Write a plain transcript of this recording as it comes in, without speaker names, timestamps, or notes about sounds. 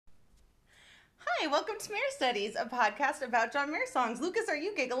welcome to Mayor Studies, a podcast about John Mayer songs. Lucas, are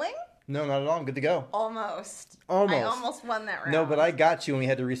you giggling? No, not at all. I'm good to go. Almost. Almost. I almost won that round. No, but I got you when we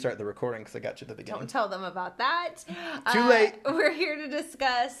had to restart the recording because I got you at the beginning. Don't tell them about that. Too late. We're here to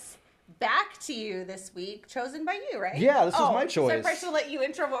discuss Back to You this week, chosen by you, right? Yeah, this was my choice. So I probably should let you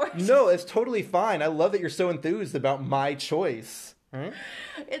intro what we're No, it's totally fine. I love that you're so enthused about my choice. Right?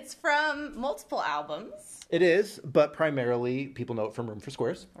 It's from multiple albums. It is, but primarily people know it from Room for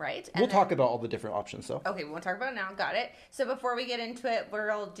Squares. Right. We'll talk about all the different options, though. Okay, we won't talk about it now. Got it. So before we get into it,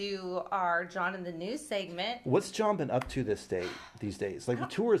 we'll do our John in the News segment. What's John been up to these days? Like, the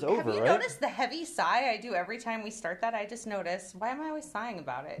tour is over, right? Have you noticed the heavy sigh I do every time we start that? I just noticed. Why am I always sighing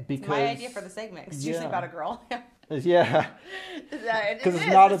about it? It's my idea for the segment. It's usually about a girl. Yeah. Because it's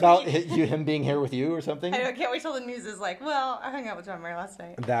not about him being here with you or something. I can't wait till the news is like, well, I hung out with John Mayer last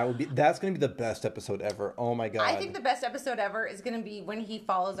night. That's going to be the best episode ever. Oh my God. I think the best episode ever is going to be when he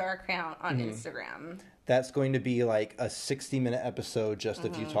follows our account on Instagram. That's going to be like a 60-minute episode just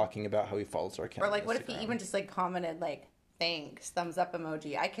of you talking about how he follows our account. Or like, what if he even just like commented like, thanks, thumbs up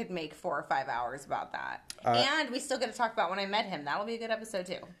emoji. I could make 4 or 5 hours about that. And we still get to talk about when I met him. That'll be a good episode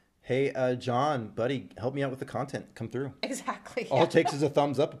too. Hey, John, buddy, help me out with the content. Come through. Exactly. All it takes is a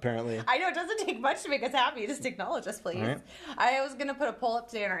thumbs up, apparently. I know, it doesn't take much to make us happy. Just acknowledge us, please. Right. I was going to put a poll up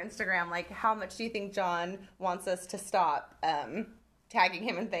today on our Instagram, like, how much do you think John wants us to stop tagging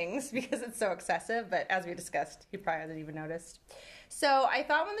him in things? Because it's so excessive. But as we discussed, he probably hasn't even noticed. So I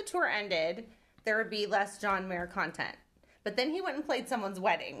thought when the tour ended, there would be less John Mayer content. But then he went and played someone's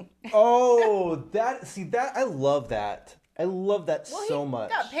wedding. Oh, I love that. I love that so much.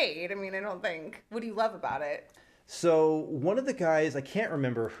 He got paid. I mean, I don't think. What do you love about it? So one of the guys, I can't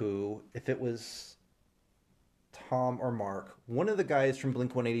remember who, if it was Tom or Mark, one of the guys from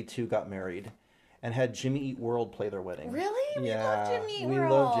Blink-182 got married and had Jimmy Eat World play their wedding. Really? Yeah, we love Jimmy Eat World.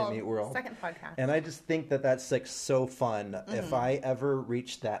 We love Jimmy Eat World. Second podcast. And I just think that that's like so fun. Mm-hmm. If I ever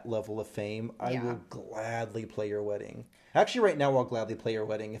reach that level of fame, I will gladly play your wedding. Actually, right now, I'll gladly play your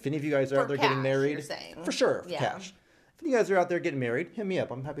wedding. If any of you guys are out there getting married, you're saying. For sure, cash. If you guys are out there getting married, hit me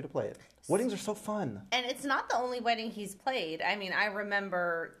up. I'm happy to play it. Weddings are so fun. And it's not the only wedding he's played. I mean, I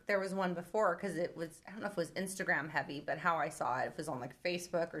remember there was one before because it was, I don't know if it was Instagram heavy, but how I saw it, if it was on like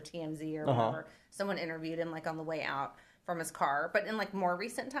Facebook or TMZ or whatever, someone interviewed him like on the way out from his car, but in like more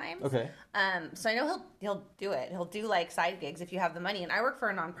recent times. Okay. So I know he'll do it. He'll do like side gigs if you have the money. And I work for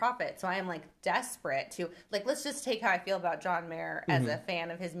a nonprofit, so I am like desperate to like, let's just take how I feel about John Mayer as a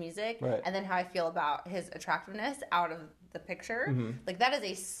fan of his music, and then how I feel about his attractiveness out of the picture. Like that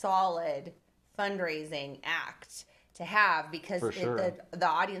is a solid fundraising act to have because the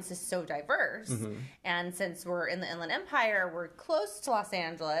audience is so diverse. And since we're in the Inland Empire, we're close to Los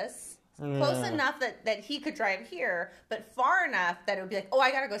Angeles. Close enough that he could drive here, but far enough that it would be like, oh, I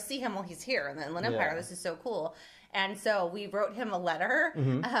got to go see him while he's here in the Inland Empire. This is so cool. And so we wrote him a letter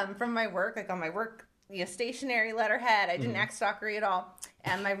from my work, like on my work stationary letterhead. I didn't act stalkery at all.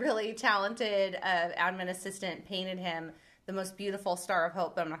 And my really talented admin assistant painted him the most beautiful Star of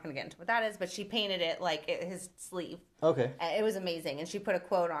Hope, but I'm not going to get into what that is, but she painted it like his sleeve. Okay. And it was amazing. And she put a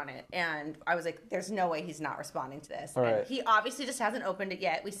quote on it. And I was like, there's no way he's not responding to this. All right. And he obviously just hasn't opened it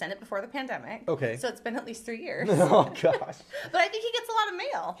yet. We sent it before the pandemic. Okay. So it's been at least 3 years. Oh, gosh. But I think he gets a lot of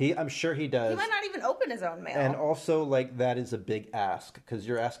mail. I'm sure he does. He might not even open his own mail. And also, like, that is a big ask because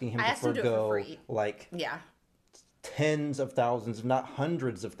you're asking him to forgo, like, tens of thousands, if not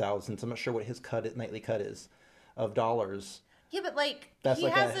hundreds of thousands. I'm not sure what his nightly cut is of dollars. Yeah, but like That's he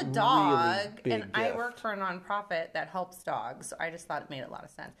like has a dog, really and I work for a nonprofit that helps dogs. So I just thought it made a lot of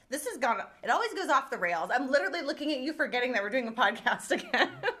sense. This has gone. It always goes off the rails. I'm literally looking at you forgetting that we're doing a podcast again.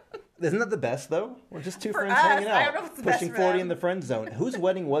 Isn't that the best though? We're just two friends us, hanging out, I don't know what's the best pushing for 40 them. in the friend zone. Whose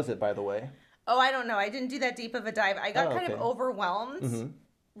wedding was it, by the way? Oh, I don't know. I didn't do that deep of a dive. I got kind of overwhelmed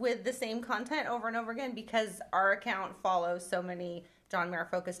with the same content over and over again because our account follows so many John Mayer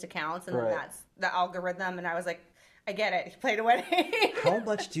focused accounts, and then that's the algorithm. And I was like, I get it. He played a wedding. How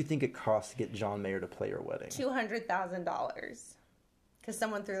much do you think it costs to get John Mayer to play your wedding? $200,000. Because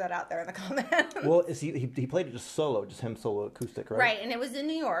someone threw that out there in the comments. Well, he played it just solo, just him solo acoustic, right? Right, and it was in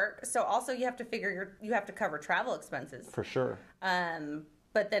New York. So also you have to figure you have to cover travel expenses. For sure.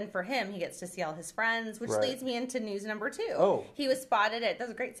 But then for him, he gets to see all his friends, which leads me into news number 2. Oh. He was spotted at, that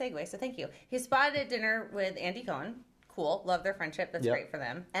was a great segue, so thank you. He was spotted at dinner with Andy Cohen. Cool. Love their friendship. That's great for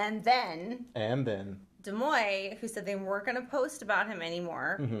them. And then Des Moines, who said they weren't going to post about him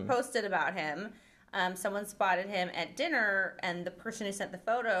anymore, posted about him. Someone spotted him at dinner, and the person who sent the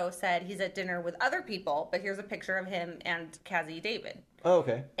photo said he's at dinner with other people, but here's a picture of him and Cassie David. Oh,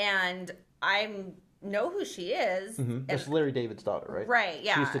 okay. And I'm know who she is. That's Larry David's daughter, right? Right,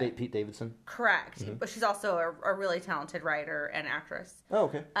 yeah. She used to date Pete Davidson. Correct. But she's also a really talented writer and actress. Oh,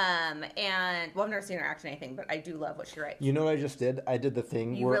 okay. And, well, I've never seen her act in anything, but I do love what she writes. You know what I just did? I did the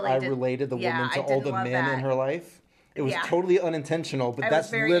thing where I related the woman to all the men in her life. It was totally unintentional, but that's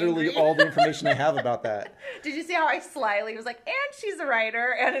literally all the information I have about that. Did you see how I slyly was like, and she's a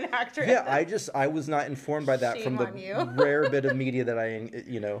writer and an actress? Yeah, I was not informed by that from the rare bit of media that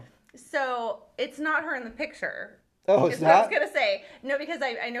So, it's not her in the picture. Oh, it's not? What I was going to say. No, because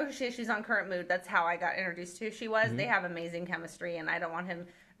I know who she is. She's on Current Mood. That's how I got introduced to who she was. They have amazing chemistry, and I don't want him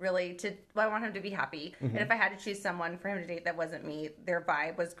I want him to be happy. And if I had to choose someone for him to date that wasn't me, their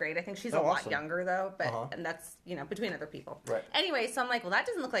vibe was great. I think she's a lot younger though, but and that's between other people. Right. Anyway, so I'm like, well, that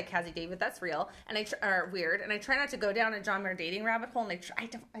doesn't look like Cazzie David. That's real, and weird. And I try not to go down a John Mayer dating rabbit hole. And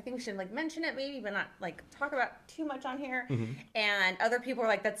I think we should mention it maybe, but not talk about too much on here. And other people are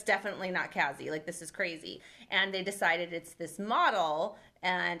like, that's definitely not Cazzie. This is crazy. And they decided it's this model.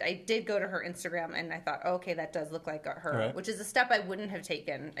 And I did go to her Instagram, and I thought, okay, that does look like her, which is a step I wouldn't have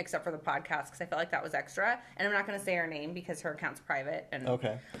taken except for the podcast because I felt like that was extra. And I'm not going to say her name because her account's private. And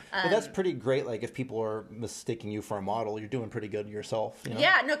okay, but that's pretty great. If people are mistaking you for a model, you're doing pretty good yourself.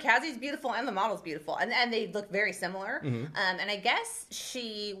 Yeah, no, Cazzie's beautiful, and the model's beautiful, and they look very similar. And I guess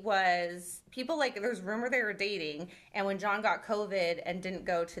she was. People there's rumor they were dating, and when John got COVID and didn't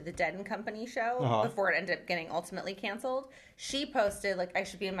go to the Dead and Company show before it ended up getting ultimately canceled, she posted I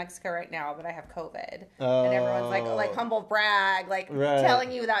should be in Mexico right now, but I have COVID, and everyone's like humble brag, telling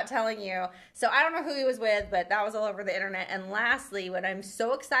you without telling you. So I don't know who he was with, but that was all over the internet. And lastly, what I'm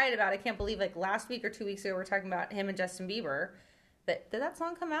so excited about, I can't believe last week or 2 weeks ago we were talking about him and Justin Bieber. But did that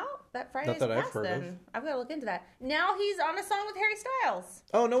song come out? That Friday's Not that past I've heard then. of. I've got to look into that. Now he's on a song with Harry Styles.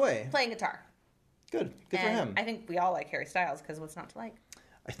 Oh, no way. Playing guitar. Good for him. I think we all like Harry Styles because what's not to like?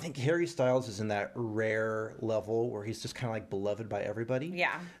 I think Harry Styles is in that rare level where he's just kind of beloved by everybody.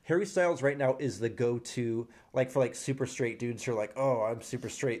 Yeah. Harry Styles right now is the go-to, for super straight dudes who are oh, I'm super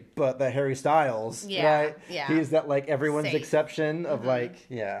straight, but the Harry Styles, right? Yeah. He's that everyone's exception of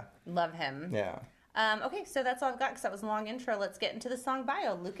yeah. Love him. Yeah. Okay, so that's all I've got because that was a long intro. Let's get into the song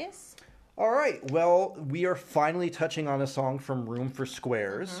bio, Lucas. All right. Well, we are finally touching on a song from Room for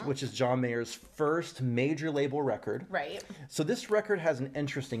Squares, which is John Mayer's first major label record. Right. So this record has an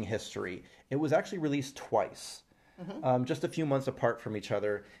interesting history. It was actually released twice, just a few months apart from each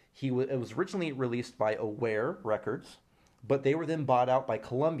other. It was originally released by Aware Records, but they were then bought out by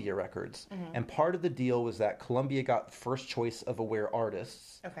Columbia Records. And part of the deal was that Columbia got first choice of Aware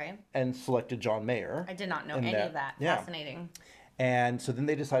artists. Okay. And selected John Mayer. I did not know any of that. Yeah. Fascinating. And so then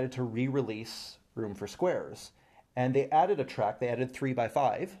they decided to re-release Room for Squares. And they added a track. They added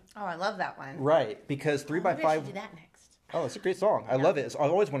 3x5. Oh, I love that one. Right, because 3x5... I should do that next. Oh, it's a great song. I love it. It's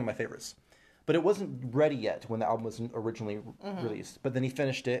always one of my favorites. But it wasn't ready yet when the album was originally released. But then he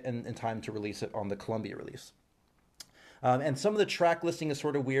finished it in time to release it on the Columbia release. And some of the track listing is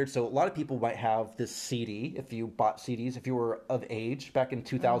sort of weird. So a lot of people might have this CD, if you bought CDs, if you were of age back in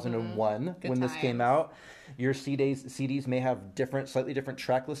 2001 when this came out. Your CDs may have slightly different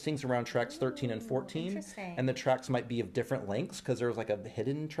track listings around tracks 13 and 14. Interesting. And the tracks might be of different lengths because there was a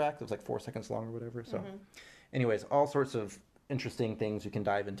hidden track that was 4 seconds long or whatever. So anyways, all sorts of interesting things. You can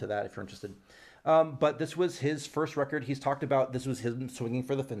dive into that if you're interested. But this was his first record. He's talked about this was him swinging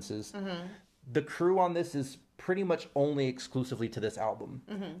for the fences. The crew on this is pretty much only exclusively to this album.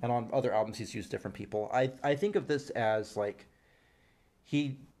 And on other albums, he's used different people. I think of this as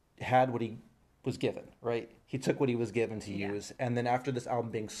he had what he was given, right? He took what he was given to use. And then after this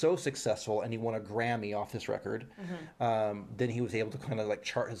album being so successful and he won a Grammy off this record, then he was able to kind of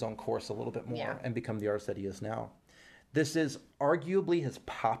chart his own course a little bit more and become the artist that he is now. This is arguably his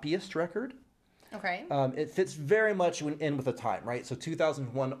poppiest record. Okay. It fits very much in with the time, right? So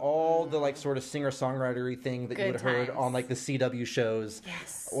 2001, all the sort of singer-songwritery thing that you would have heard on the CW shows.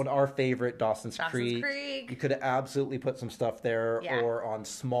 Yes. On our favorite Dawson's Creek. You could have absolutely put some stuff there, or on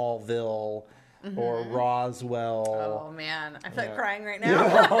Smallville, or Roswell. Oh man, I feel like crying right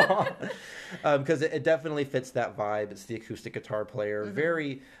now. Because it definitely fits that vibe. It's the acoustic guitar player.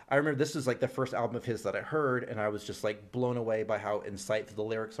 I remember this is the first album of his that I heard, and I was just blown away by how insightful the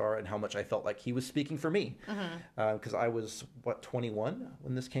lyrics are and how much I felt like he was speaking for me. Because I was 21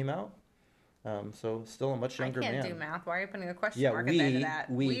 when this came out. So still a much younger man. I can't do math. Why are you putting a question mark at the end of that?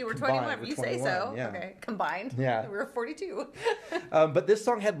 We were 21. You say so. Yeah. Okay. Combined. Yeah. We were 42. But this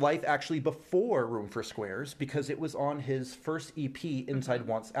song had life actually before Room for Squares because it was on his first EP, Inside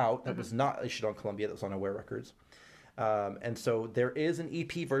Wants Out, that was not issued on Columbia, that was on Aware Records. And so there is an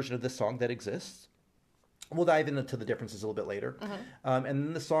EP version of this song that exists. We'll dive into the differences a little bit later. And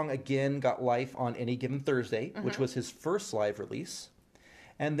then the song again got life on Any Given Thursday, which was his first live release.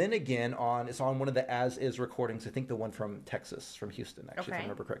 And then again, it's on one of the As Is recordings, I think the one from Texas, from Houston, actually, if I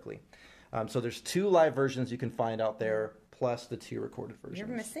remember correctly. So there's 2 live versions you can find out there, plus the 2 recorded versions. You're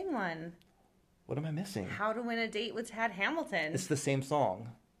missing one. What am I missing? How to Win a Date with Tad Hamilton. It's the same song.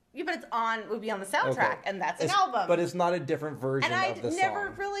 Yeah, but would be on the soundtrack, and that's an album. But it's not a different version of the song. And I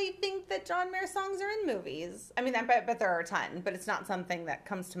never really think that John Mayer songs are in movies. I mean, I bet there are a ton, but it's not something that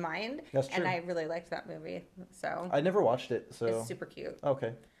comes to mind. That's true. And I really liked that movie, so. I never watched it, so. It's super cute.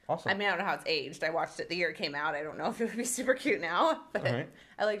 Okay, awesome. I mean, I don't know how it's aged. I watched it the year it came out. I don't know if it would be super cute now, but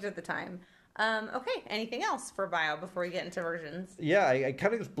I liked it at the time. Okay, anything else for bio before we get into versions? Yeah, it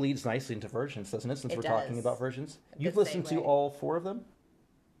kind of just bleeds nicely into versions, doesn't it, since we're talking about versions? You've listened to all 4 of them?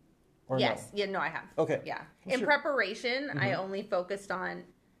 Or yes. No? Yeah, no, I have. Okay. Yeah. In preparation, I only focused on...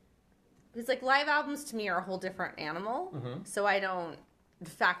 Because, like, live albums to me are a whole different animal, so I don't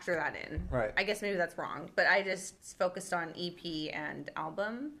factor that in. Right. I guess maybe that's wrong, but I just focused on EP and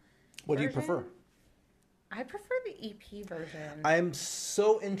album What do you prefer? I prefer the EP version. I'm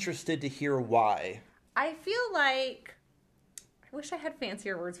so interested to hear why. I feel like... I wish I had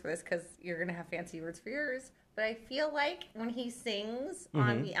fancier words for this, because you're going to have fancy words for yours. But I feel like when he sings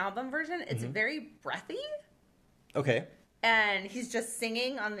on the album version, it's very breathy. Okay. And he's just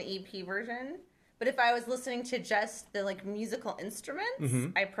singing on the EP version. But if I was listening to just the like musical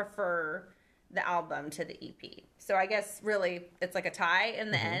instruments, I prefer the album to the EP. So I guess really it's like a tie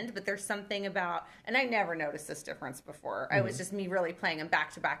in the end, but there's something about, and I never noticed this difference before. I was just me really playing them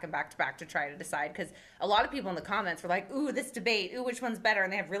back to back and back to back to try to decide, because a lot of people in the comments were like, ooh, this debate, ooh, which one's better?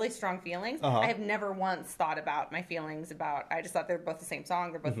 And they have really strong feelings. I have never once thought about my feelings about, I just thought they're both the same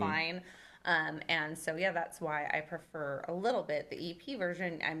song, they're both fine. And so, yeah, that's why I prefer a little bit the EP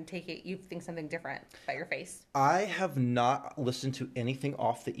version. I'm taking, you think something different about your face. I have not listened to anything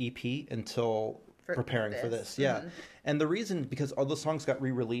off the EP until preparing for this. Yeah. And the reason, because all the songs got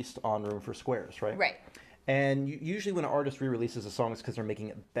re-released on Room for Squares, right? Right. And usually when an artist re-releases a song, it's because they're making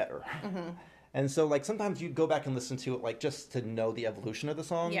it better. And so, like, sometimes you go back and listen to it, like, just to know the evolution of the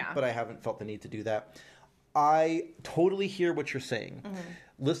song. Yeah. But I haven't felt the need to do that. I totally hear what you're saying.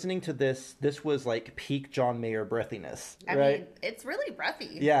 Listening to this was like peak John Mayer breathiness, right? I mean, it's really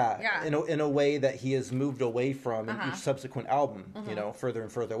breathy. Yeah. In a way that he has moved away from in each subsequent album, you know, further and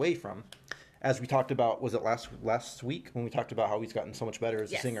further away from. As we talked about, was it last week when we talked about how he's gotten so much better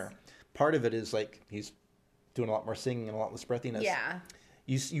as a singer? Part of it is like he's doing a lot more singing and a lot less breathiness. Yeah.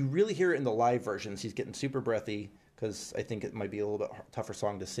 You really hear it in the live versions. He's getting super breathy, because I think it might be a little bit tougher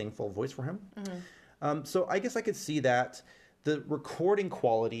song to sing full voice for him. So I guess I could see that. The recording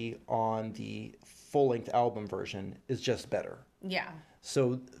quality on the full-length album version is just better. Yeah.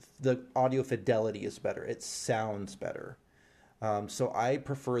 So the audio fidelity is better. It sounds better. So I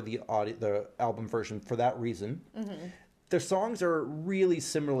prefer the album version for that reason. Their songs are really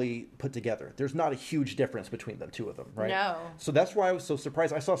similarly put together. There's not a huge difference between the two of them, right? No. So that's why I was so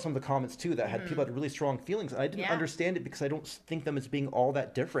surprised. I saw some of the comments, too, that had people had really strong feelings. And I didn't understand it because I don't think them as being all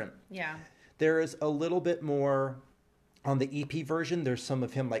that different. Yeah. There is a little bit more on the EP version. There's some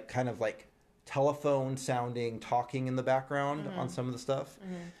of him like kind of like telephone sounding, talking in the background on some of the stuff.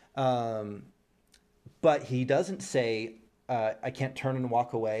 But he doesn't say, I can't turn and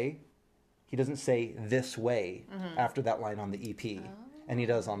walk away. He doesn't say this way after that line on the EP. And he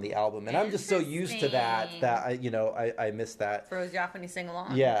does on the album. And I'm just so used to that I miss that. Throws you off when you sing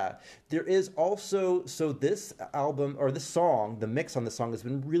along. Yeah. There is also, so this album, or this song, the mix on the song has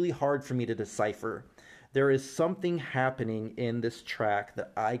been really hard for me to decipher. There is something happening in this track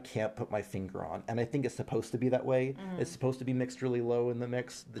that I can't put my finger on. And I think it's supposed to be that way. It's supposed to be mixed really low in the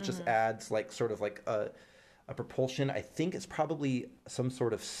mix. That just adds like sort of like a propulsion. I think it's probably some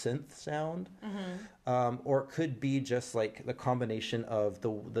sort of synth sound, or it could be just like the combination of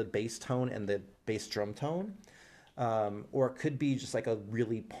the bass tone and the bass drum tone, or it could be just like a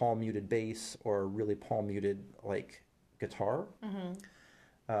really palm muted bass or a really palm muted like guitar.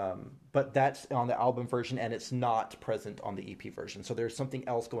 But that's on the album version, and it's not present on the EP version. So there's something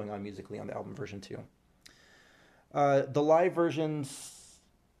else going on musically on the album version too. The live versions,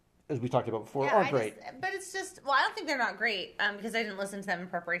 as we talked about before, aren't great. But it's just, well, I don't think they're not great, because I didn't listen to them in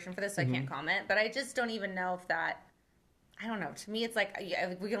preparation for this, so I can't comment. But I just don't even know if that, I don't know. To me, it's like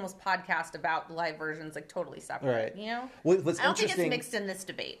we can almost podcast about the live versions like totally separate, right. You know? What's I don't think it's mixed in this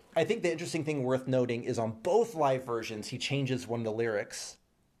debate. I think the interesting thing worth noting is on both live versions, he changes one of the lyrics.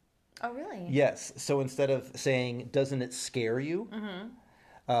 Oh, really? Yes. So instead of saying, doesn't it scare you,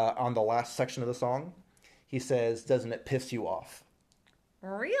 on the last section of the song, he says, doesn't it piss you off?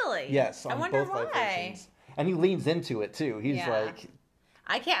 Really? Yes, on I wonder both why. live versions. And he leans into it, too. He's like...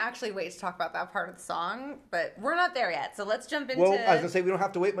 I can't actually wait to talk about that part of the song, but we're not there yet. So let's jump into... Well, I was going to say, we don't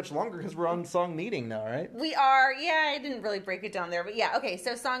have to wait much longer because we're on Song Meeting now, right? We are. Yeah, I didn't really break it down there. But yeah, okay,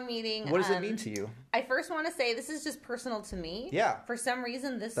 so Song Meeting... What does it mean to you? I first want to say this is just personal to me. Yeah. For some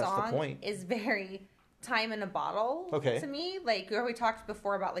reason, this song is very time in a bottle to me. Like, we talked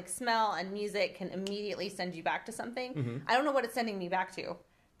before about, like, smell and music can immediately send you back to something. Mm-hmm. I don't know what it's sending me back to.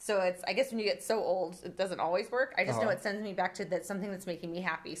 So it's, I guess when you get so old, it doesn't always work. I just know it sends me back to something that's making me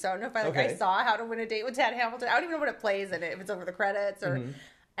happy. So I don't know if I saw How to Win a Date with Tad Hamilton. I don't even know what it plays in it, if it's over the credits or,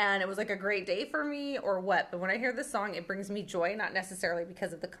 and it was like a great day for me or what. But when I hear this song, it brings me joy, not necessarily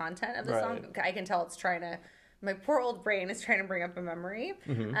because of the content of the song. I can tell it's trying to, my poor old brain is trying to bring up a memory.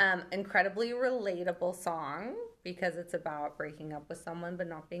 Incredibly relatable song because it's about breaking up with someone but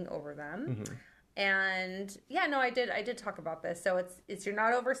not being over them. And yeah, no, I did talk about this. So it's you're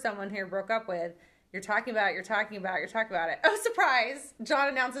not over someone who you broke up with. You're talking about it. Oh, surprise! John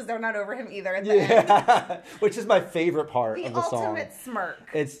announces they're not over him either at the end. Which is my favorite part of the song. The ultimate smirk.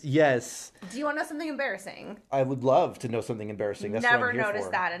 It's, yes. Do you want to know something embarrassing? I would love to know something embarrassing. That's what I'm here for. Never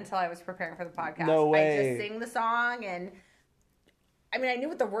noticed that until I was preparing for the podcast. No way. I just sing the song and... I mean, I knew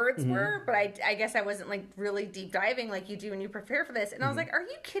what the words were, but I guess I wasn't, like, really deep diving like you do when you prepare for this. And I was like, are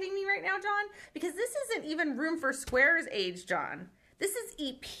you kidding me right now, John? Because this isn't even Room for Squares age, John. This is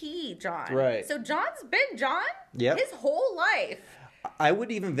EP, John. Right. So John's been John his whole life. I would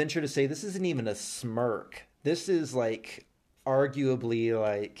even venture to say this isn't even a smirk. This is, like, arguably,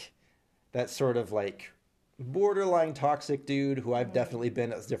 like, that sort of, like, borderline toxic dude who I've definitely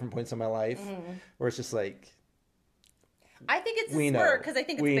been at different points in my life, where it's just like... I think it's a smirk because I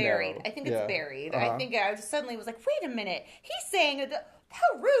think it's buried. I think it's buried. I think I just suddenly was like, wait a minute. He's saying,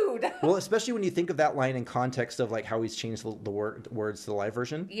 how rude. Well, especially when you think of that line in context of like how he's changed the words to the live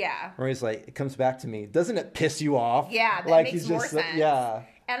version. Yeah. Where he's like, it comes back to me. Doesn't it piss you off? Yeah, that like, makes more sense. Yeah.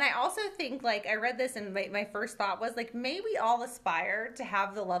 And I also think, like, I read this and my first thought was, like, may we all aspire to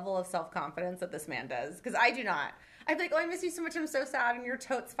have the level of self-confidence that this man does. Because I do not. I'd be like, oh, I miss you so much. I'm so sad. And your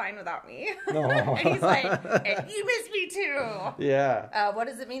tote's fine without me. And he's like, and you miss me too. Yeah. What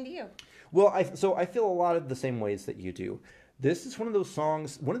does it mean to you? Well, I feel a lot of the same ways that you do. This is one of those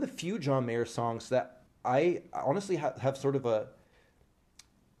songs, one of the few John Mayer songs that I honestly have sort of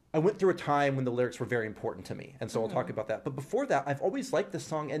I went through a time when the lyrics were very important to me, and so I'll talk about that. But before that, I've always liked this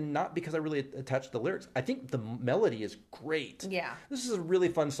song, and not because I really attached to the lyrics. I think the melody is great. Yeah. This is a really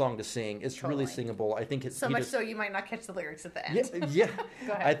fun song to sing. It's really singable. I think it's... So much so you might not catch the lyrics at the end. Yeah.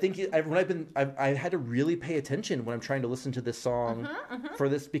 Go ahead. I think I had to really pay attention when I'm trying to listen to this song for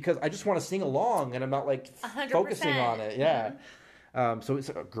this, because I just want to sing along, and I'm not, like, 100%. focusing on it. Yeah. So it's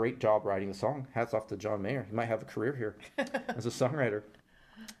a great job writing the song. Hats off to John Mayer. He might have a career here as a songwriter.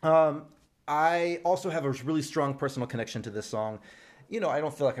 I also have a really strong personal connection to this song. You know, I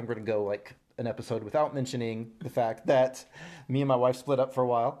don't feel like I'm going to go like an episode without mentioning the fact that me and my wife split up for a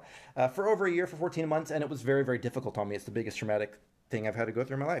while, for over a year, for 14 months, and it was very, very difficult on me. It's the biggest traumatic thing I've had to go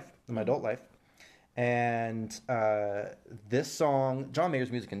through in my life, in my adult life. And this song, John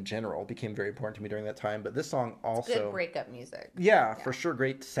Mayer's music in general, became very important to me during that time. But this song also... It's good breakup music. Yeah, for sure.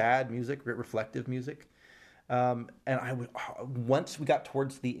 Great sad music, great reflective music. And I would, once we got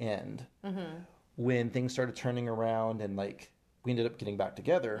towards the end, when things started turning around and like we ended up getting back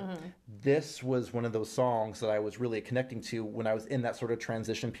together, this was one of those songs that I was really connecting to when I was in that sort of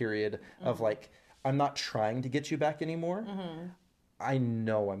transition period of like, I'm not trying to get you back anymore. I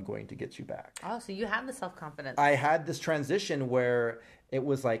know I'm going to get you back. Oh, so you have the self-confidence. I had this transition where it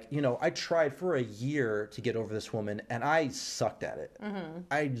was like, you know, I tried for a year to get over this woman and I sucked at it.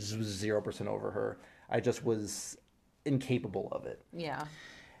 I just was 0% over her. I just was incapable of it. Yeah.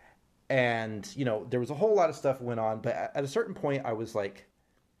 And, you know, there was a whole lot of stuff went on. But at a certain point, I was like,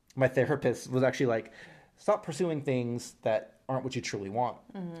 my therapist was actually like, stop pursuing things that aren't what you truly want.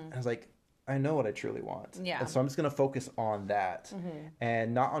 And I was like, I know what I truly want. Yeah. And so I'm just going to focus on that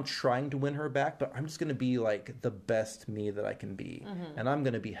and not on trying to win her back, but I'm just going to be like the best me that I can be. And I'm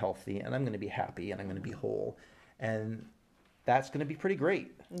going to be healthy and I'm going to be happy and I'm going to be whole. And that's going to be pretty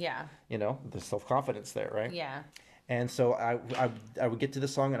great. Yeah. You know, there's self-confidence there, right? Yeah. And so I would get to the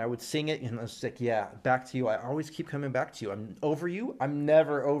song and I would sing it and I was like, yeah, back to you. I always keep coming back to you. I'm over you. I'm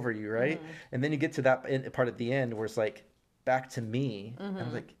never over you, right? And then you get to that part at the end where it's like, back to me. And I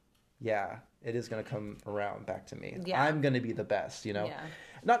was like, yeah, it is going to come around back to me. Yeah. I'm going to be the best, you know? Yeah.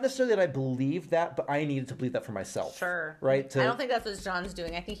 Not necessarily that I believe that, but I needed to believe that for myself. Sure. Right? I don't think that's what John's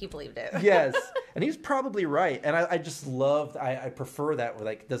doing. I think he believed it. Yes. And he's probably right. And I just loved, I prefer that, where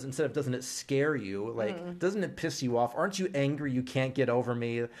like, doesn't it scare you? Like, doesn't it piss you off? Aren't you angry you can't get over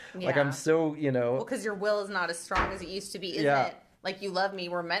me? Yeah. Like, I'm so, Well, because your will is not as strong as it used to be, isn't it? Like, you love me,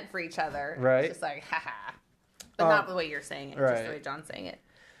 we're meant for each other. Right. It's just like, haha. But not the way you're saying it, just the way John's saying it.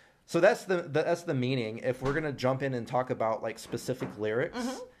 So that's the meaning. If we're gonna jump in and talk about like specific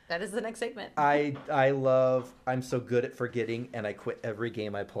lyrics, that is the next segment. I love I'm so good at forgetting and I quit every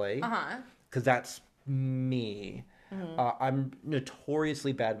game I play. Because that's me. I'm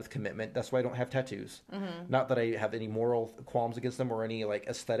notoriously bad with commitment. That's why I don't have tattoos. Not that I have any moral qualms against them or any like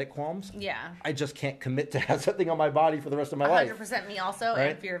aesthetic qualms. Yeah. I just can't commit to have something on my body for the rest of my life. 100% me also,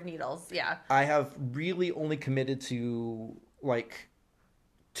 right? And fear of needles. Yeah. I have really only committed to like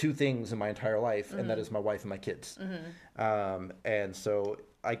 2 things in my entire life, and that is my wife and my kids. And so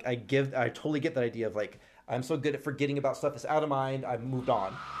I totally get that idea of like, I'm so good at forgetting about stuff. It's out of mind. I've moved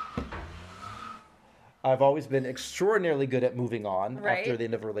on. I've always been extraordinarily good at moving on after the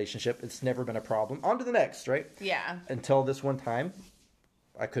end of a relationship. It's never been a problem. On to the next, right? Yeah. Until this one time,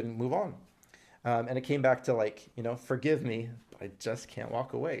 I couldn't move on. And it came back to like, forgive me, I just can't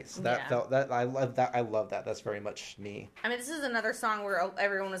walk away. So that felt that I love that. I love that. That's very much me. I mean, this is another song where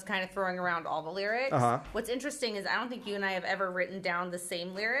everyone was kind of throwing around all the lyrics. What's interesting is I don't think you and I have ever written down the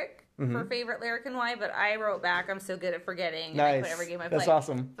same lyric for favorite lyric and why, but I wrote back, I'm so good at forgetting. And I quit every game I play. That's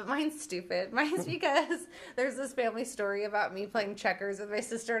awesome. But mine's stupid. Mine's because there's this family story about me playing checkers with my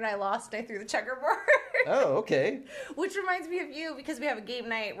sister and I lost and I threw the checkerboard. Oh, okay. Which reminds me of you because we have a game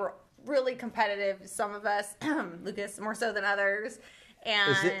night. We're really competitive, some of us, Lucas more so than others.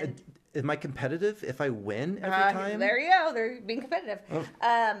 And am I competitive if I win every time? There you go. They're being competitive. Oh.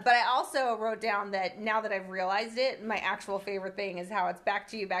 But I also wrote down that now that I've realized it, my actual favorite thing is how it's back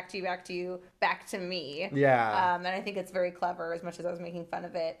to you, back to you, back to you, back to me. Yeah. And I think it's very clever as much as I was making fun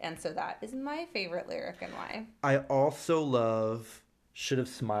of it. And so that is my favorite lyric and why. I also love should have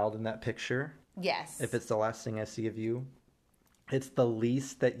smiled in that picture. Yes. If it's the last thing I see of you. It's the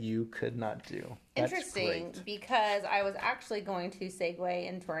least that you could not do. That's interesting, great. Because I was actually going to segue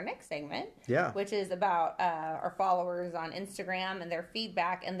into our next segment, yeah, which is about our followers on Instagram and their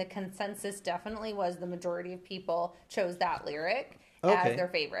feedback, and the consensus definitely was the majority of people chose that lyric as their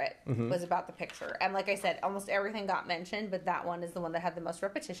favorite, was about the picture. And like I said, almost everything got mentioned, but that one is the one that had the most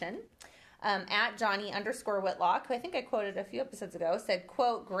repetition. At Johnny_Whitlock, who I think I quoted a few episodes ago, said,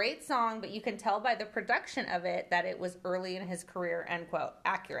 quote, great song, but you can tell by the production of it that it was early in his career, end quote.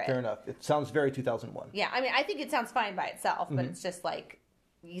 Accurate. Fair enough. It sounds very 2001. Yeah, I mean, I think it sounds fine by itself, but it's just like,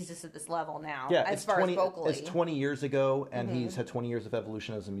 he's just at this level now, yeah, as far as vocally. It's 20 years ago, and he's had 20 years of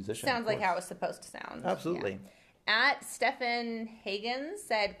evolution as a musician. Sounds like how it was supposed to sound. Absolutely. Yeah. At Stefan Hagen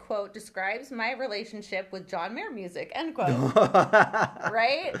said, quote, describes my relationship with John Mayer music, end quote.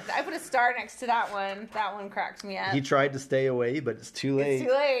 Right? I put a star next to that one. That one cracked me up. He tried to stay away, but it's too late. It's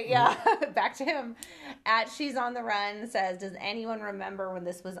too late, yeah. Back to him. At She's on the Run says, does anyone remember when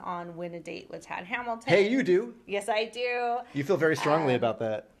this was on Win a Date with Tad Hamilton? Hey, you do. Yes, I do. You feel very strongly about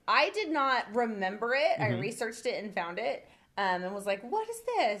that. I did not remember it. I researched it and found it. And was like, what is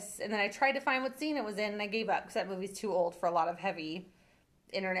this? And then I tried to find what scene it was in, and I gave up because that movie's too old for a lot of heavy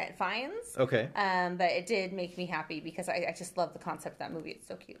internet finds. Okay. But it did make me happy because I just love the concept of that movie. It's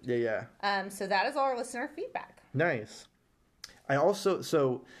so cute. Yeah, yeah. So that is all our listener feedback. Nice.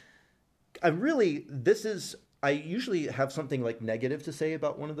 I usually have something like negative to say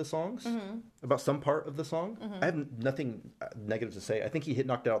about one of the songs, about some part of the song. I have nothing negative to say. I think he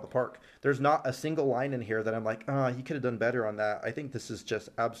knocked it out of the park. There's not a single line in here that I'm like, he could have done better on that. I think this is just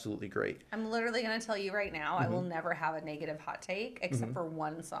absolutely great. I'm literally going to tell you right now, I will never have a negative hot take except for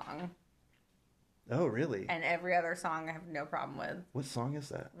one song. Oh, really? And every other song I have no problem with. What song is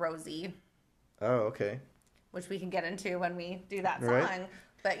that? Rosie. Oh, okay. Which we can get into when we do that song. Right.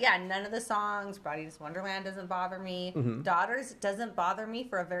 But yeah, none of the songs. Broady's Wonderland doesn't bother me. Daughters doesn't bother me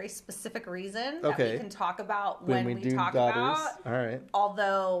for a very specific reason that we can talk about when we talk Daughters. about. All right.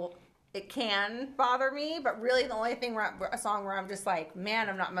 Although it can bother me, but really the only thing a song where I'm just like, man,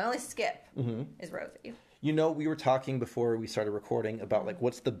 my only skip is Rosie. You know, we were talking before we started recording about like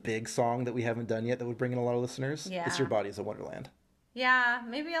what's the big song that we haven't done yet that would bring in a lot of listeners. Yeah. It's Your Body's a Wonderland. Yeah,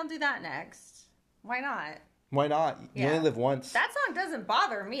 maybe I'll do that next. Why not? Why not? You only live once. That song doesn't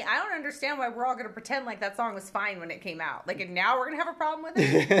bother me. I don't understand why we're all going to pretend like that song was fine when it came out. Like, and now we're going to have a problem with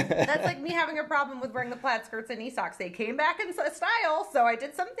it? That's like me having a problem with wearing the plaid skirts and knee socks. They came back in style, so I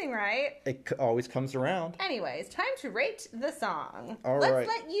did something right. It always comes around. Anyways, time to rate the song. Let's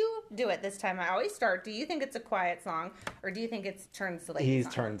let you do it this time. I always start. Do you think it's a quiet song, or do you think it's Turns the Ladies On?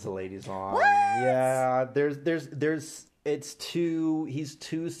 He's Turns the Ladies On. What? Yeah, he's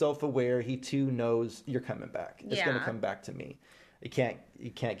too self-aware. He too knows you're coming back. It's going to come back to me. You can't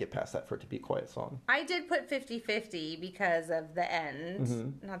get past that for it to be a quiet song. I did put 50-50 because of the end.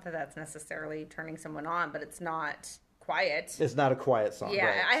 Mm-hmm. Not that that's necessarily turning someone on, but it's not quiet. It's not a quiet song. Yeah,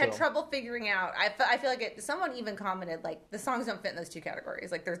 right, I had trouble figuring out. I feel like someone even commented, like, the songs don't fit in those two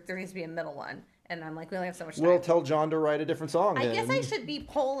categories. Like, there needs to be a middle one. And I'm like, we only have so much time. We'll tell John to write a different song. I guess I should be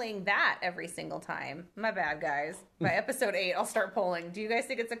polling that every single time. My bad, guys. By episode 8, I'll start polling. Do you guys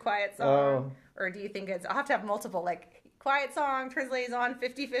think it's a quiet song? Or do you think I'll have to have multiple, like, quiet song, Turns the Ladies On,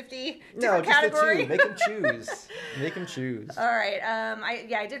 50-50, different category? The two. Make him choose. Make him choose. All right.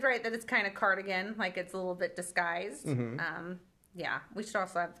 I did write that it's kind of cardigan, like it's a little bit disguised. Mm-hmm. Yeah, we should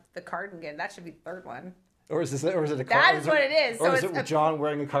also have the cardigan. That should be the third one. Or is it a cardigan? That is what it is. Or is it John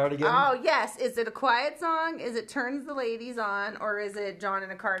wearing a cardigan? Oh, yes. Is it a quiet song? Is it Turns the Ladies On? Or is it John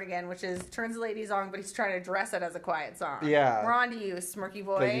in a cardigan, which is Turns the Ladies On, but he's trying to dress it as a quiet song? Yeah. We're on to you, Smirky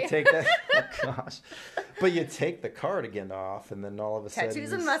boy. But you take that. Oh, gosh. But you take the cardigan off, and then all of a sudden.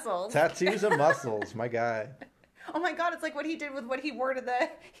 Tattoos and muscles. Tattoos and muscles, my guy. Oh my God, it's like what he did with what he wore to the...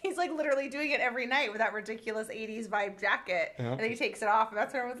 He's like literally doing it every night with that ridiculous 80s vibe jacket. Yeah. And then he takes it off, and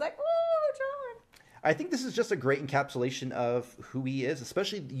that's when everyone's like, oh, John. I think this is just a great encapsulation of who he is,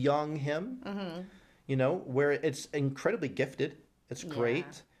 especially young him, mm-hmm. You know, where it's incredibly gifted. It's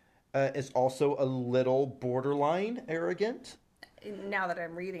great. Yeah. It's also a little borderline arrogant. Now that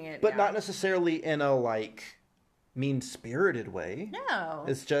I'm reading it. But not necessarily in a, like, mean-spirited way. No.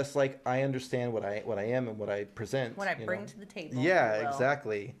 It's just, like, I understand what I am and what I present. What I bring to the table. Yeah,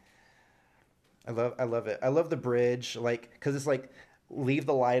 exactly. I love it. I love the bridge, like, because it's like... Leave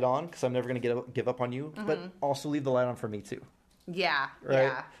the light on because I'm never going to give up on you, mm-hmm. but also leave the light on for me too. Yeah, right.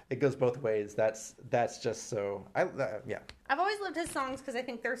 Yeah. It goes both ways. That's just so. Yeah. I've always loved his songs because I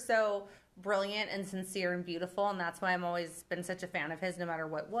think they're so brilliant and sincere and beautiful, and that's why I've always been such a fan of his, no matter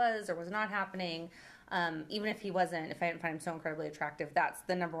what was or was not happening. Even if he wasn't, if I didn't find him so incredibly attractive, that's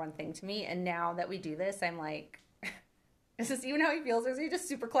the number one thing to me. And now that we do this, I'm like. Is this even how he feels, or is he just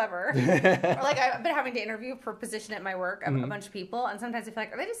super clever? Or like I've been having to interview for a position at my work, a bunch of people, and sometimes I feel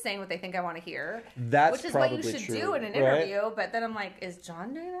like, are they just saying what they think I want to hear? Which is what you should do in an interview. But then I'm like, is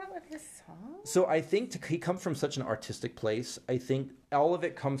John doing that with his song? So I think he comes from such an artistic place. I think all of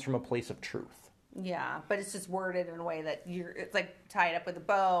it comes from a place of truth. Yeah, but it's just worded in a way that it's like tied up with a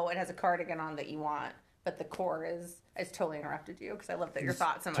bow. It has a cardigan on that you want. But the core is... I totally interrupted you because I love that your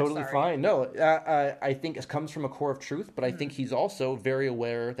thoughts so much. Totally fine. No, I think it comes from a core of truth, but I think he's also very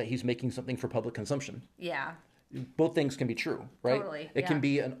aware that he's making something for public consumption. Yeah. Both things can be true, right? Totally. It can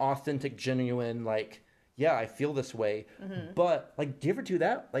be an authentic, genuine, like, yeah, I feel this way. Mm-hmm. But, like, do you ever do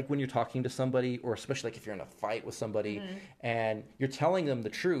that? Like, when you're talking to somebody, or especially, like, if you're in a fight with somebody, and you're telling them the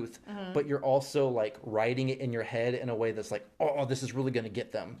truth, but you're also, like, writing it in your head in a way that's like, oh, this is really going to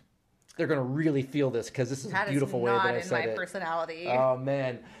get them. They're going to really feel this because this is a beautiful way that I said it. That is not in my personality. Oh,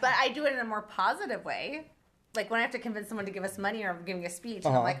 man. But I do it in a more positive way. Like when I have to convince someone to give us money or I'm giving a speech,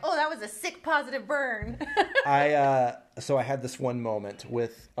 and I'm like, oh, that was a sick positive burn. So I had this one moment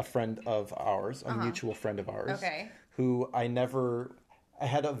with a friend of ours, a mutual friend of ours, who I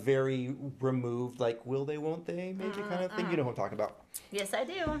had a very removed, like, will they, won't they, maybe kind of thing. You know what I'm talking about. Yes, I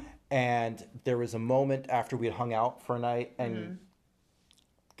do. And there was a moment after we had hung out for a night and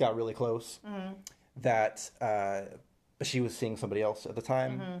got really close that she was seeing somebody else at the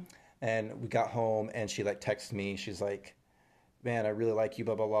time. And we got home and she like texted me. She's like, man, I really like you,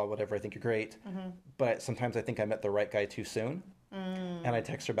 blah, blah, blah, whatever. I think you're great. But sometimes I think I met the right guy too soon. And I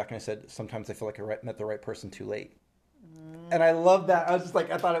texted her back and I said, sometimes I feel like I met the right person too late. And I love that. I was just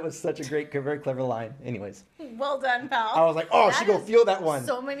like, I thought it was such a great, very clever line. Anyways. Well done, pal. I was like, oh, she gonna feel that one.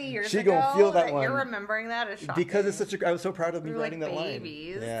 So many years ago. She gonna feel that one. You're remembering that is shocking. Because it's such a, I was so proud of me writing like that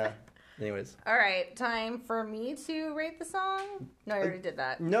babies. line. Yeah. Anyways. All right. Time for me to rate the song? No, I already did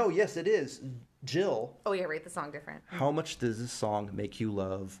that. No, yes, it is. Jill. Oh, yeah, rate the song different. How much does this song make you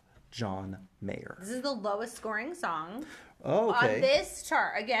love John Mayer? This is the lowest scoring song. Oh, okay. On this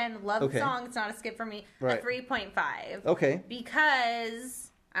chart. Again, love the song. It's not a skip for me. Right. A 3.5. Okay.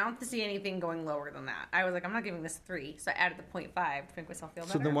 Because I don't see anything going lower than that. I was like, I'm not giving this 3. So I added the 0.5 to make myself feel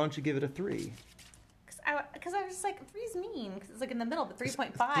better. So then why don't you give it a 3? Because because I was just like, 3's mean because it's like in the middle, but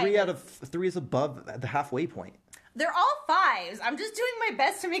 3.5. 3 out of 3 is above the halfway point. They're all 5s. I'm just doing my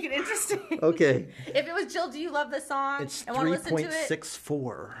best to make it interesting. Okay. If it was Jill, do you love the song? It's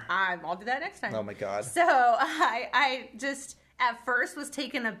 3.64. I'll do that next time. Oh my God. So I just at first was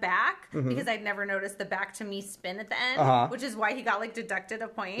taken aback because I'd never noticed the back to me spin at the end, which is why he got like deducted a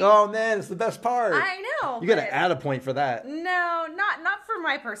point. Oh man, it's the best part. I know. You gotta add a point for that. No, not for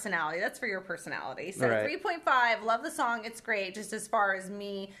my personality. That's for your personality. So 3.5, love the song. It's great. Just as far as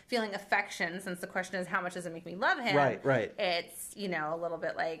me feeling affection, since the question is how much does it make me love him? Right. It's, a little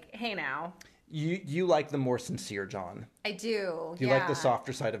bit like, hey now. You like the more sincere John. I do. You like the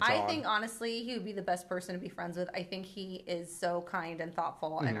softer side of John. I think, honestly, he would be the best person to be friends with. I think he is so kind and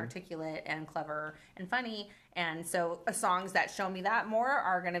thoughtful and articulate and clever and funny. And so songs that show me that more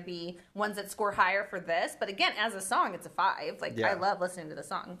are going to be ones that score higher for this. But again, as a song, it's a 5. Like, I love listening to the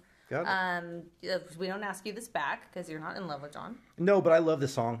song. We don't ask you this back because you're not in love with John. No, but I love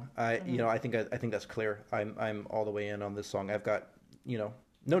this song. I think that's clear. I'm all the way in on this song. I've got, no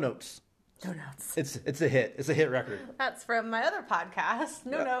notes. No Notes. It's a hit. It's a hit record. That's from my other podcast,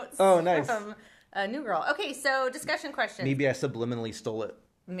 No Notes. Oh, nice. From New Girl. Okay, so discussion questions. Maybe I subliminally stole it.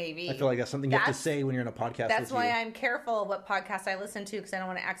 Maybe. I feel like that's something you have to say when you're in a podcast. That's why I'm careful what podcast I listen to because I don't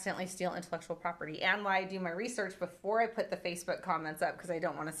want to accidentally steal intellectual property, and why I do my research before I put the Facebook comments up because I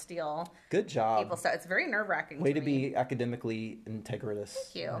don't want to steal. Good job. People's stuff. It's very nerve-wracking. Way to be academically integritous.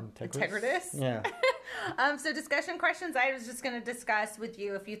 Thank you. Integritous? Yeah. So discussion questions. I was just going to discuss with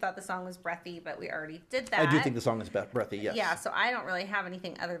you if you thought the song was breathy, but we already did that. I do think the song is breathy. Yes. Yeah. So I don't really have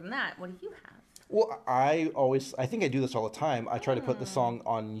anything other than that. What do you have? Well, I think I do this all the time. I try to put the song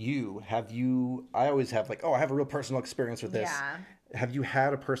on you. I always have I have a real personal experience with this. Yeah. Have you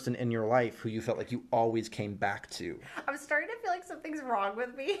had a person in your life who you felt like you always came back to? I'm starting to feel like something's wrong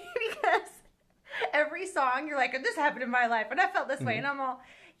with me because every song you're like, this happened in my life and I felt this way. And I'm all,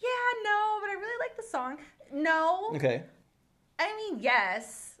 yeah, no, but I really like the song. No. Okay. I mean,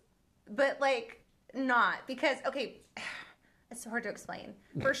 yes, but not because, okay, it's so hard to explain.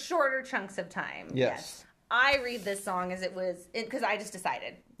 For shorter chunks of time. Yes. I read this song as it was, because I just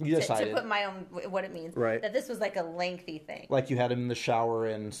decided. To put my own, what it means. Right. That this was like a lengthy thing. Like you had him in the shower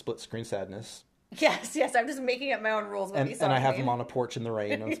in Split Screen Sadness. Yes. I'm just making up my own rules with these songs. And I have him on a porch in the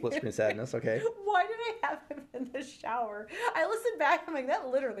rain on Split Screen Sadness, okay? Why did I have him in the shower? I listened back, I'm like, that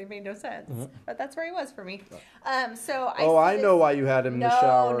literally made no sense. But that's where he was for me. I know why you had him in the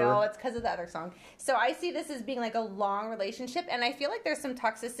shower. No, it's because of the other song. So I see this as being like a long relationship, and I feel like there's some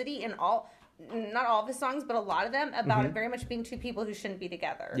toxicity in not all of his songs, but a lot of them about it very much being two people who shouldn't be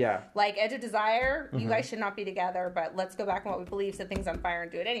together. Yeah. Like Edge of Desire, you guys should not be together, but let's go back on what we believe, set things on fire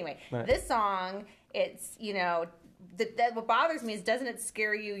and do it anyway. Right. This song, it's, what bothers me is, doesn't it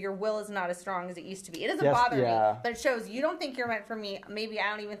scare you? Your will is not as strong as it used to be. It doesn't bother me, but it shows you don't think you're meant for me. Maybe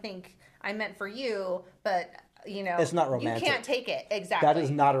I don't even think I'm meant for you, but it's not romantic. You can't take it. Exactly. That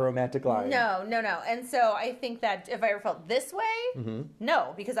is not a romantic line. No. And so I think that if I ever felt this way,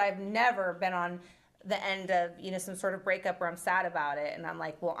 no, because I've never been on the end of, some sort of breakup where I'm sad about it. And I'm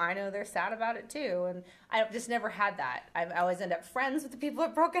like, well, I know they're sad about it too. And I've just never had that. I always end up friends with the people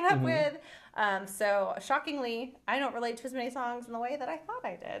I've broken up with. So shockingly, I don't relate to as many songs in the way that I thought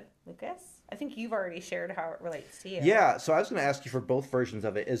I did. Lucas, I think you've already shared how it relates to you. Yeah. So I was going to ask you for both versions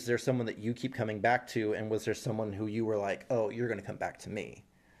of it. Is there someone that you keep coming back to? And was there someone who you were like, oh, you're going to come back to me?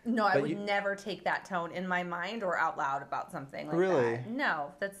 No, I would never take that tone in my mind or out loud about something like that.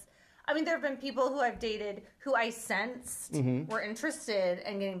 No, there have been people who I've dated who I sensed were interested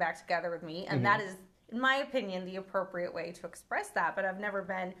in getting back together with me. And that is, in my opinion, the appropriate way to express that. But I've never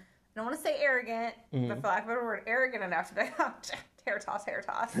been, I don't want to say arrogant, but for lack of a better word, arrogant enough to be like, oh, hair toss. I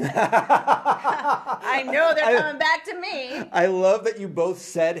know they're coming back to me. I love that you both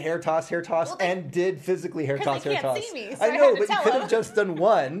said hair toss, and did physically hair toss. They can't see me, so I know, but you could have just done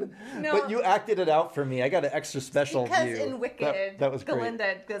one. No. But you acted it out for me. I got an extra special view. Because in Wicked, that was great.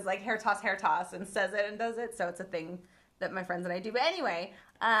 Galinda goes like hair toss, and says it and does it. So it's a thing that my friends and I do. But anyway,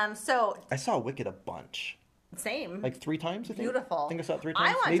 so I saw Wicked a bunch. Same. Like 3 times, I think? Beautiful. I think I saw it 3 times.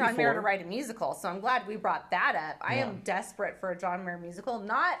 I want maybe John 4. Mayer to write a musical, so I'm glad we brought that up. I am desperate for a John Mayer musical.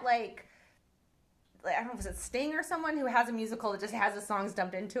 Not like I don't know if it's Sting or someone who has a musical that just has the songs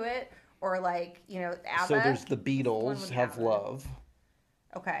dumped into it. Or ABBA. So there's the Beatles, Have Love.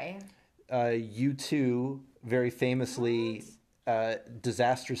 Okay. U2 very famously...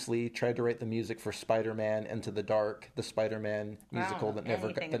 disastrously tried to write the music for Spider-Man Into the Dark, the Spider-Man musical that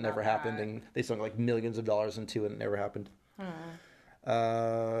never happened, and they sunk like millions of dollars into it and it never happened.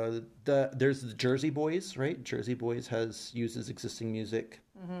 There's the Jersey Boys, right? Jersey Boys uses existing music.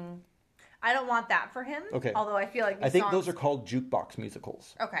 I don't want that for him. Okay. Although I feel like I think those are called jukebox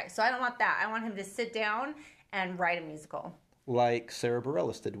musicals. Okay, so I don't want that. I want him to sit down and write a musical. Like Sarah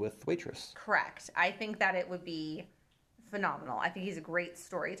Bareilles did with Waitress. Correct. I think that it would be phenomenal. I think he's a great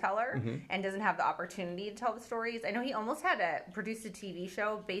storyteller and doesn't have the opportunity to tell the stories. I know he almost had to produce a TV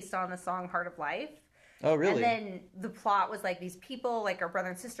show based on the song Heart of Life. Oh, really? And then the plot was like these people, like, are brother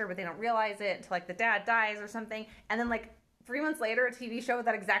and sister, but they don't realize it until, like, the dad dies or something. And then, like, 3 months later, a TV show with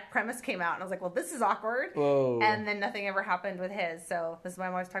that exact premise came out. And I was like, well, this is awkward. Whoa. And then nothing ever happened with his. So this is why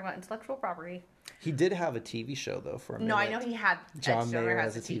I'm always talking about intellectual property. He did have a TV show, though, for a minute. No, I know he had. John Mayer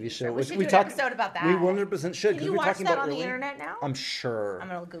has a TV show. We should do an episode about that. We 100% should. Can you watch that on the internet now? I'm sure. I'm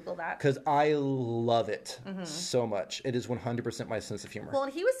going to Google that. Because I love it so much. It is 100% my sense of humor. Well,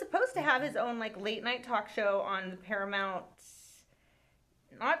 and he was supposed to have his own, like, late night talk show on the Paramount,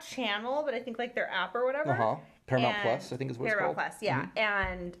 not channel, but I think, like, their app or whatever. Paramount Plus, I think is what it's called. Paramount Plus, yeah.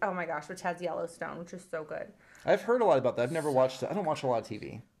 And, oh my gosh, which has Yellowstone, which is so good. I've heard a lot about that. I've never watched it. I don't watch a lot of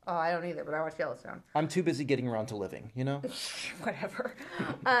TV. Oh, I don't either, but I watch Yellowstone. I'm too busy getting around to living, you know? Whatever.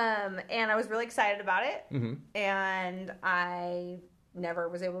 And I was really excited about it. And I never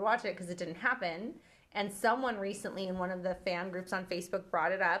was able to watch it because it didn't happen. And someone recently in one of the fan groups on Facebook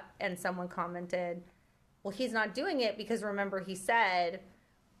brought it up, and someone commented, well, he's not doing it because remember he said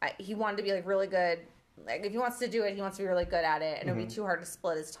he wanted to be, like, really good. Like, if he wants to do it, he wants to be really good at it, and it would be too hard to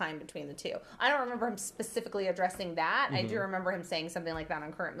split his time between the two. I don't remember him specifically addressing that. I do remember him saying something like that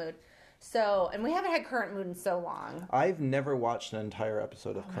on Current Mood. So, and we haven't had Current Mood in so long. I've never watched an entire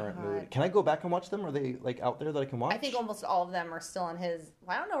episode of Current Mood. Can I go back and watch them? Are they, like, out there that I can watch? I think almost all of them are still on his...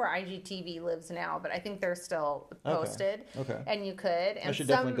 Well, I don't know where IGTV lives now, but I think they're still posted. Okay. And you could. And I should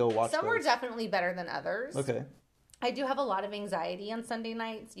definitely go watch some those. were definitely better than others. Okay. I do have a lot of anxiety on Sunday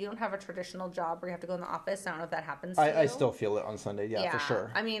nights. You don't have a traditional job where you have to go in the office. I don't know if that happens to you. I still feel it on Sunday, yeah, for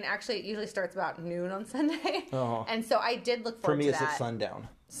sure. I mean, actually, it usually starts about noon on Sunday. And so I did look forward to that. For me, it's at sundown.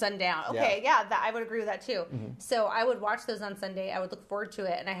 Sundown. Okay, yeah, I would agree with that too. So I would watch those on Sunday. I would look forward to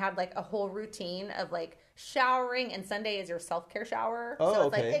it. And I had, like, a whole routine of, like, showering. And Sunday is your self-care shower. Oh, so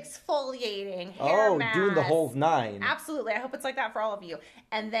it's okay. like exfoliating, hair mask. Doing the whole 9. Absolutely. I hope it's like that for all of you.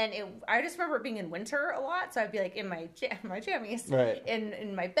 And then I just remember it being in winter a lot. So I'd be, like, in my jammies. Right.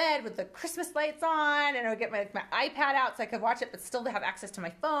 In my bed with the Christmas lights on. And I would get my iPad out so I could watch it, but still have access to my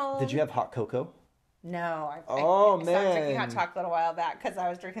phone. Did you have hot cocoa? No. I man. started drinking hot chocolate a while back because I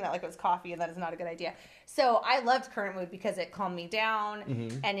was drinking that like it was coffee, and that is not a good idea. So I loved Current Mood because it calmed me down,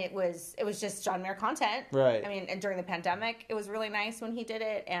 and it was just John Mayer content. Right. I mean, and during the pandemic, it was really nice when he did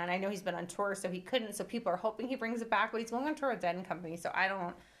it, and I know he's been on tour, so he couldn't. So people are hoping he brings it back, but he's going on tour with Dead & Company, so I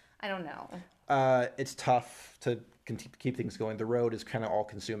don't know. It's tough to keep things going. The road is kind of all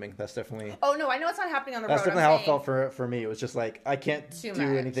consuming. That's definitely... Oh, no, I know it's not happening on the road. That's definitely how it felt for me. It was just like, I can't do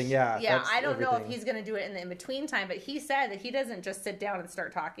anything. Yeah, I don't know if he's going to do it in the in-between time, but he said that he doesn't just sit down and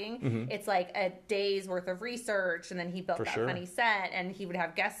start talking. It's like a day's worth of research, and then he built that funny set, and he would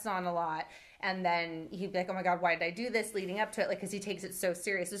have guests on a lot. And then he'd be like, oh my God, why did I do this leading up to it? Like, because he takes it so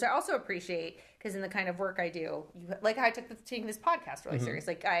serious, which I also appreciate, because in the kind of work I do, like I took taking this podcast really serious.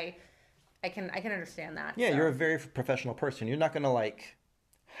 Like, I can understand that. Yeah, so. You're a very professional person. You're not going to, like,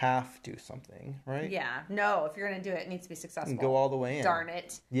 half do something, right? Yeah. No, if you're going to do it, it needs to be successful. And go all the way in. Darn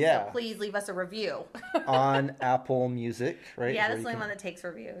it. Yeah. So please leave us a review. On Apple Music, right? Yeah, that's the only one that takes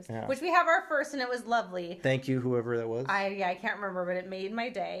reviews. Yeah. Which we have our first, and it was lovely. Thank you, whoever that was. I can't remember, but it made my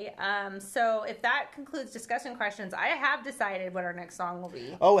day. So if that concludes discussion questions, I have decided what our next song will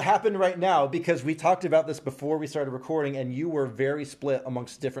be. Oh, it happened right now, because we talked about this before we started recording, and you were very split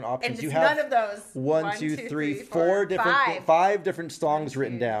amongst different options. And you have none of those. 1, 2, 3, 4 different, 5 different songs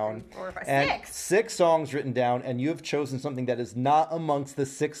written down. 3, 4, 5, and 6 songs written down, and you have chosen something that is not amongst the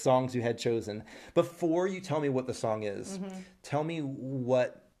 6 songs you had chosen. Before you tell me what the song is, tell me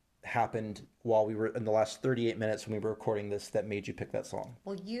what happened while we were in the last 38 minutes when we were recording this that made you pick that song.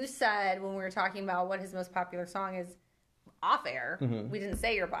 Well, you said when we were talking about what his most popular song is off air, we didn't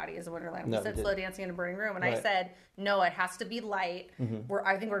say Your Body is a Wonderland. We said Slow Dancing in a Burning Room, and I said no, it has to be light.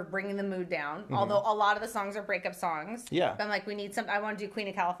 I think we're bringing the mood down, although a lot of the songs are breakup songs. Yeah, but I'm like, we need some. I want to do Queen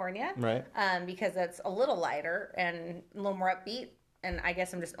of California, right? Because that's a little lighter and a little more upbeat. And I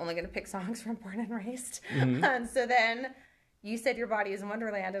guess I'm just only going to pick songs from Born and Raised. And so then you said Your Body is a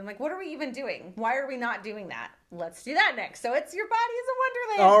Wonderland. I'm like, what are we even doing? Why are we not doing that? Let's do that next. So it's Your Body is a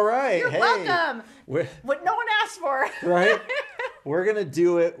Wonderland. All right. You're welcome. What no one asked for. Right? We're going to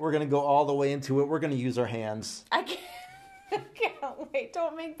do it. We're going to go all the way into it. We're going to use our hands. I can't Wait,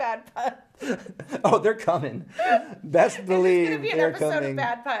 don't make bad puns. Oh, they're coming. Best believe going to be an episode coming. Of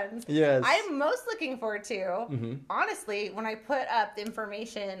bad puns. Yes. I'm most looking forward to, honestly, when I put up the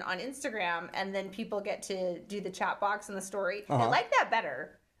information on Instagram and then people get to do the chat box and the story. I like that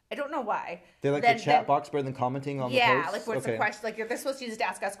better. I don't know why. They like the chat box better than commenting on the posts? Yeah, like what's the question? Like they're supposed to use it to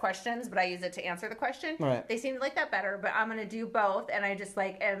ask us questions, but I use it to answer the question. Right. They seem to like that better, but I'm going to do both, and I just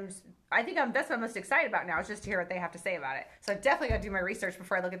like I think that's what I'm most excited about now, is just to hear what they have to say about it. So I definitely got to do my research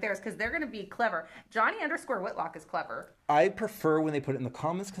before I look at theirs, because they're going to be clever. Johnny_Whitlock is clever. I prefer when they put it in the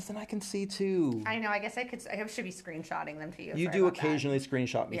comments, because then I can see too. I know. I guess I should be screenshotting them to you. You do occasionally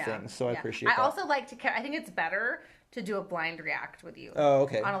screenshot me things, so I appreciate that. I also like to. I think it's better to do a blind react with you. Oh,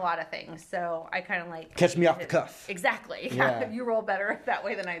 okay. On a lot of things. So I kind of like... Catch me off the cuff. Exactly. Yeah. You roll better that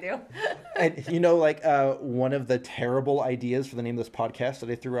way than I do. And you know, like one of the terrible ideas for the name of this podcast that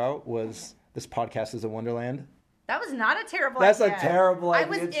I threw out was, this podcast is a Wonderland. That was not a terrible idea. That's a terrible idea. I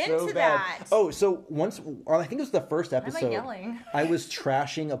was into that. Oh, so once, I think it was the first episode. Why am I yelling? I was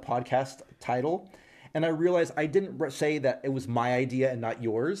trashing a podcast title, and I realized I didn't say that it was my idea and not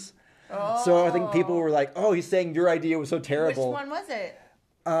yours. Oh. So I think people were like, "Oh, he's saying your idea was so terrible." Which one was it?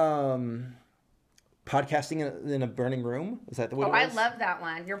 Podcasting in a burning room. Is that the way? Oh, I love that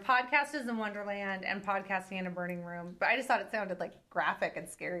one. Your podcast is in Wonderland and podcasting in a burning room. But I just thought it sounded like graphic and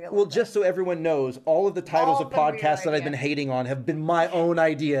scary. Well, just so everyone knows, all of the titles of podcasts that I've been hating on have been my own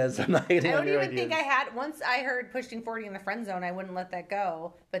ideas. I'm not hating on your ideas. I don't even think I had. Once I heard Pushing 40 in the Friend Zone, I wouldn't let that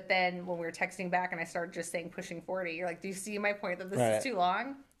go. But then when we were texting back and I started just saying Pushing 40, you're like, "Do you see my point that this is too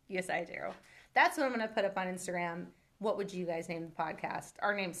long?" Yes, I do. That's what I'm going to put up on Instagram. What would you guys name the podcast?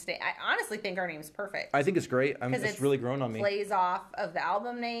 Our name's I honestly think our name's perfect. I think it's great. It's really grown on me. It plays off of the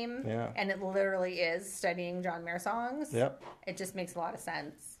album name. Yeah. And it literally is studying John Mayer songs. Yep. It just makes a lot of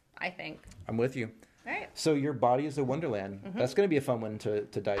sense, I think. I'm with you. All right. So your body is a wonderland. Mm-hmm. That's going to be a fun one to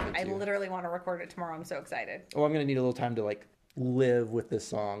dive into. I literally want to record it tomorrow. I'm so excited. Oh, I'm going to need a little time to live with this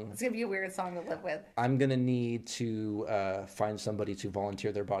song. It's going to be a weird song to live with. I'm going to need to find somebody to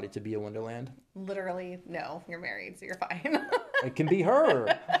volunteer their body to be a wonderland. Literally, no. You're married, so you're fine. It can be her.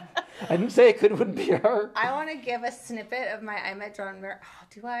 I didn't say it wouldn't be her. I want to give a snippet of my I Met John Mayer. Oh,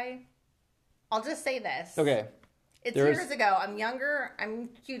 do I? I'll just say this. Okay. It's years ago. I'm younger. I'm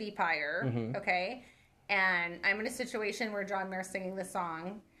cutie pie-er, okay? And I'm in a situation where John Mayer's singing the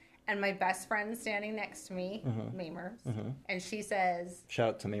song. And my best friend's standing next to me, Mamers, and she says... Shout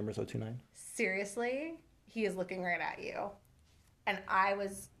out to Mamers029. Seriously? He is looking right at you. And I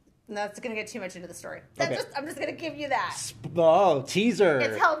was... That's going to get too much into the story. I'm just going to give you that. Oh, teaser.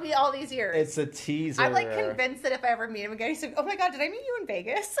 It's held me all these years. It's a teaser. I'm convinced that if I ever meet him again, he's like, "Oh my God, did I meet you in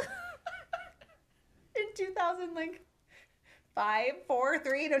Vegas?" In 2003.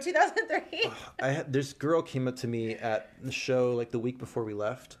 This girl came up to me at the show the week before we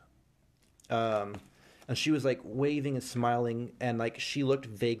left. And she was waving and smiling, and she looked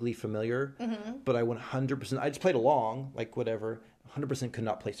vaguely familiar, but I 100%, I just played along, whatever, 100% could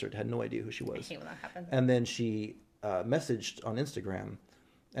not place her, had no idea who she was. I hate when that happens. And then she messaged on Instagram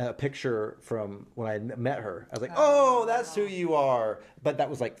a picture from when I met her. I was like, "Oh, that's who you are." But that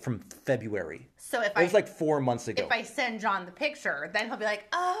was from February. So it was 4 months ago. If I send John the picture, then he'll be like,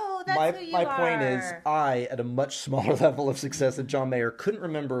 "Oh, that's who you are." My point is, I, at a much smaller level of success than John Mayer, couldn't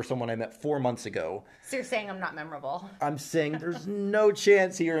remember someone I met 4 months ago. So you're saying I'm not memorable? I'm saying there's no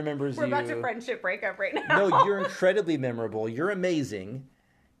chance he remembers We're about to friendship breakup right now. No, you're incredibly memorable. You're amazing.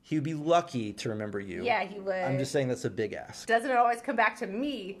 He would be lucky to remember you. Yeah, he would. I'm just saying that's a big ask. Doesn't it always come back to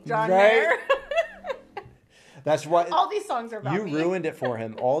me, John Mayer? That's why all these songs are about me. You ruined it for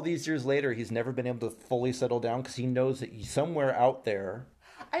him. All these years later, he's never been able to fully settle down because he knows that somewhere out there,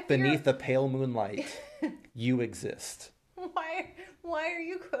 beneath the pale moonlight, you exist. Why are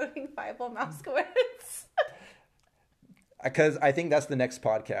you quoting Fievel Moskowitz? Because I think that's the next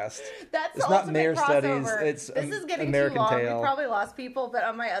podcast. That's it's not Mayer crossover. Studies. This is getting American too long. Tale. We probably lost people, but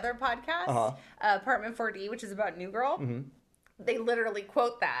on my other podcast, Apartment 4D, which is about New Girl, they literally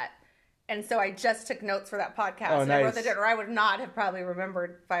quote that. And so I just took notes for that podcast. Oh, and nice. I wrote that down, or I would not have probably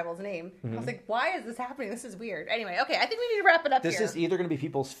remembered Fievel's name. I was like, why is this happening? This is weird. Anyway, okay, I think we need to wrap it up here. This is either going to be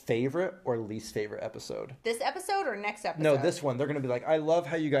people's favorite or least favorite episode. This episode or next episode? No, this one. They're going to be like, I love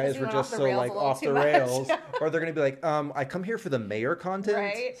how you guys were just so off the rails. Or they're going to be like, I come here for the Mayer content.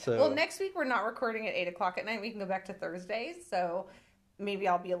 Right. So. Well, next week we're not recording at 8 o'clock at night. We can go back to Thursdays. So maybe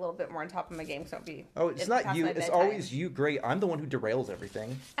I'll be a little bit more on top of my game. So it's not you. It's always you. Great. I'm the one who derails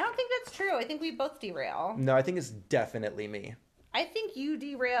everything. I don't think that's true. I think we both derail. No, I think it's definitely me. I think you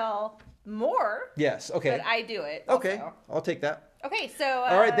derail more. Yes. Okay. But I do it. Okay. Also. I'll take that. Okay, so...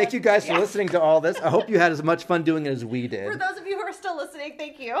 all right, thank you guys for listening to all this. I hope you had as much fun doing it as we did. For those of you who are still listening,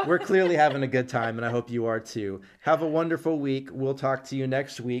 thank you. We're clearly having a good time, and I hope you are too. Have a wonderful week. We'll talk to you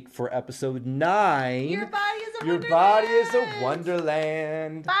next week for episode 9. Your body is a wonderland. Your body is a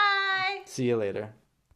wonderland. Bye. See you later.